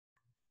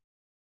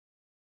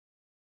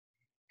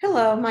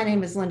Hello, my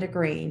name is Linda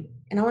Green,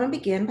 and I want to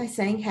begin by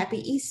saying Happy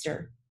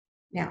Easter.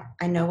 Now,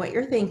 I know what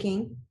you're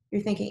thinking.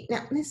 You're thinking,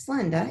 now, Miss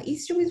Linda,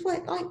 Easter was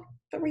what, like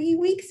 3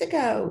 weeks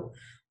ago?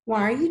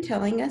 Why are you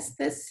telling us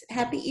this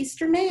Happy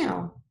Easter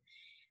now?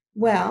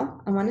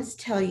 Well, I want to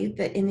tell you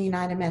that in the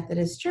United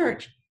Methodist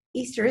Church,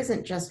 Easter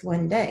isn't just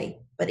one day,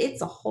 but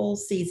it's a whole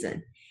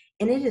season.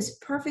 And it is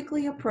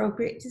perfectly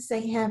appropriate to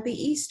say Happy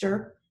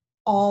Easter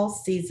all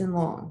season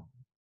long.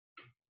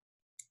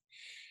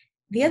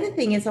 The other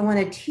thing is I want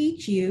to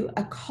teach you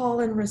a call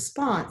and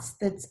response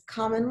that's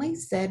commonly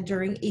said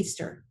during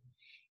Easter.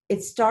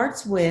 It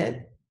starts with,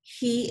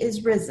 He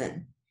is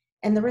risen.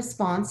 And the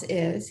response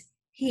is,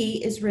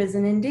 He is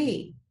risen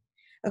indeed.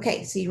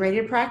 Okay, so you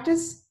ready to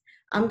practice?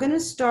 I'm going to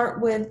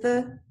start with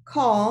the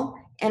call,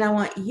 and I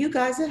want you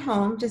guys at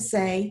home to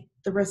say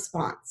the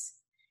response.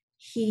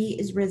 He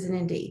is risen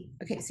indeed.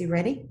 Okay, so you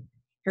ready?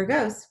 Here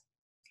goes.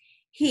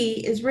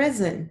 He is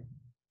risen.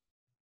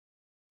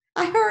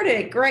 I heard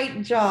it.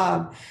 Great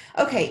job.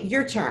 Okay,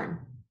 your turn.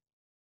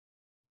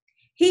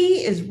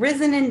 He is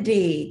risen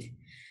indeed.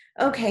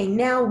 Okay,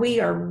 now we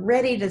are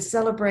ready to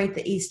celebrate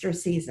the Easter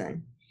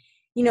season.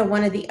 You know,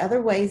 one of the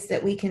other ways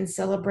that we can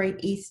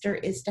celebrate Easter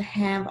is to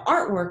have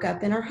artwork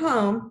up in our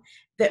home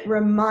that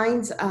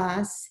reminds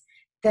us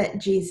that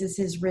Jesus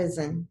is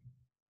risen.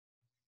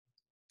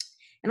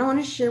 And I want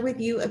to share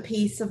with you a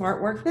piece of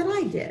artwork that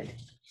I did.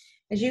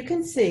 As you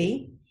can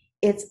see,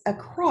 it's a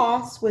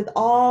cross with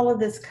all of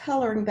this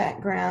colored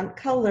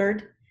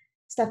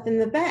stuff in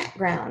the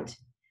background.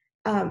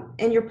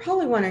 And you're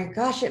probably wondering,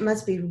 gosh, it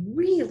must be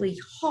really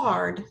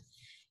hard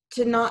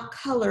to not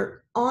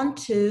color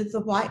onto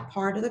the white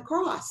part of the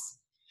cross.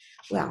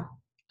 Well,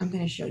 I'm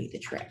going to show you the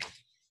trick.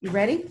 You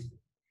ready?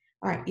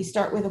 All right, you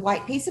start with a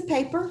white piece of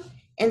paper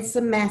and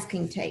some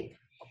masking tape.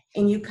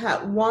 And you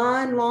cut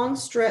one long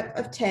strip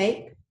of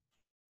tape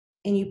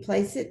and you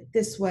place it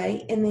this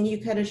way. And then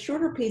you cut a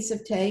shorter piece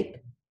of tape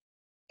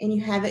and you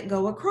have it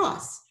go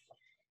across.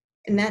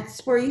 And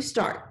that's where you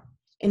start.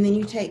 And then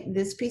you take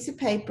this piece of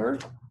paper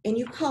and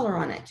you color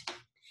on it.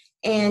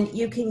 And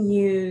you can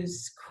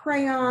use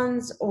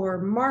crayons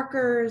or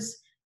markers,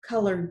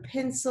 colored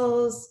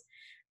pencils,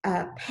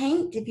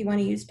 paint if you want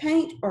to use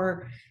paint,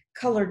 or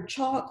colored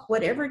chalk,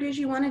 whatever it is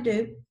you want to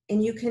do.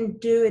 And you can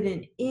do it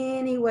in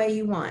any way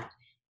you want.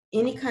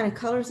 Any kind of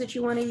colors that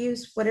you want to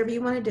use, whatever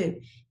you want to do.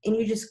 And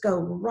you just go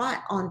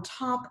right on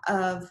top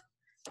of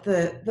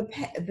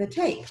the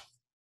tape.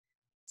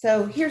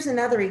 So here's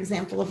another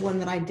example of one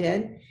that I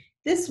did.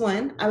 This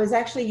one, I was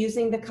actually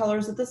using the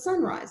colors of the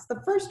sunrise.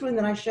 The first one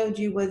that I showed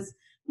you was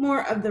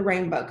more of the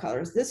rainbow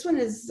colors. This one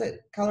is the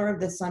color of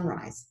the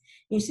sunrise.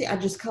 You see, I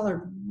just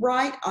colored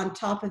right on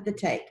top of the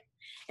tape.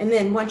 And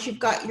then once you've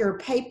got your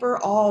paper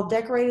all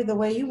decorated the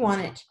way you want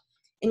it,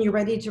 and you're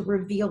ready to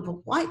reveal the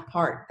white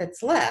part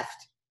that's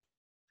left,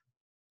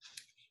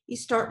 you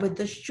start with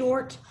the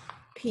short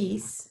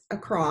piece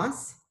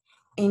across,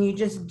 and you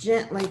just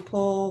gently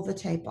pull the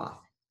tape off.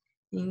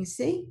 And you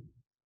see,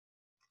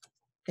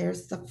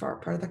 there's the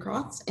part of the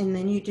cross, and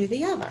then you do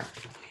the other.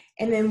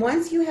 And then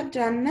once you have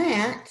done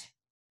that,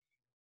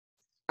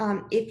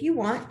 if you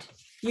want,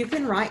 you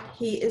can write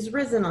He is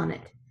risen on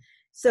it.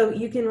 So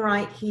you can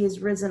write He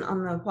is risen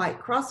on the white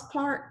cross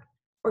part,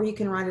 or you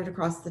can write it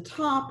across the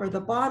top or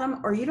the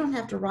bottom, or you don't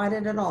have to write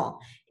it at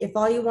all. If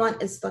all you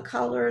want is the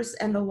colors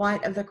and the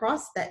white of the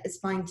cross, that is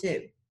fine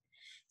too.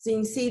 So you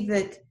can see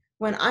that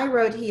when I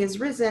wrote He is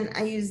risen,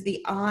 I used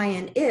the I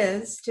and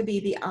is to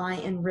be the I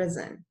in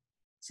risen.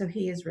 So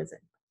He is risen.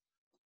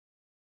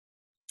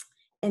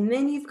 And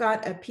then you've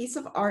got a piece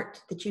of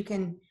art that you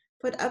can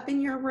put up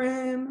in your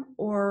room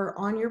or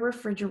on your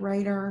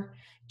refrigerator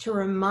to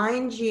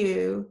remind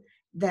you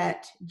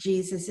that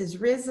Jesus is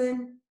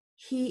risen.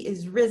 He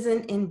is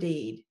risen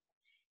indeed.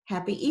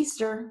 Happy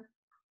Easter.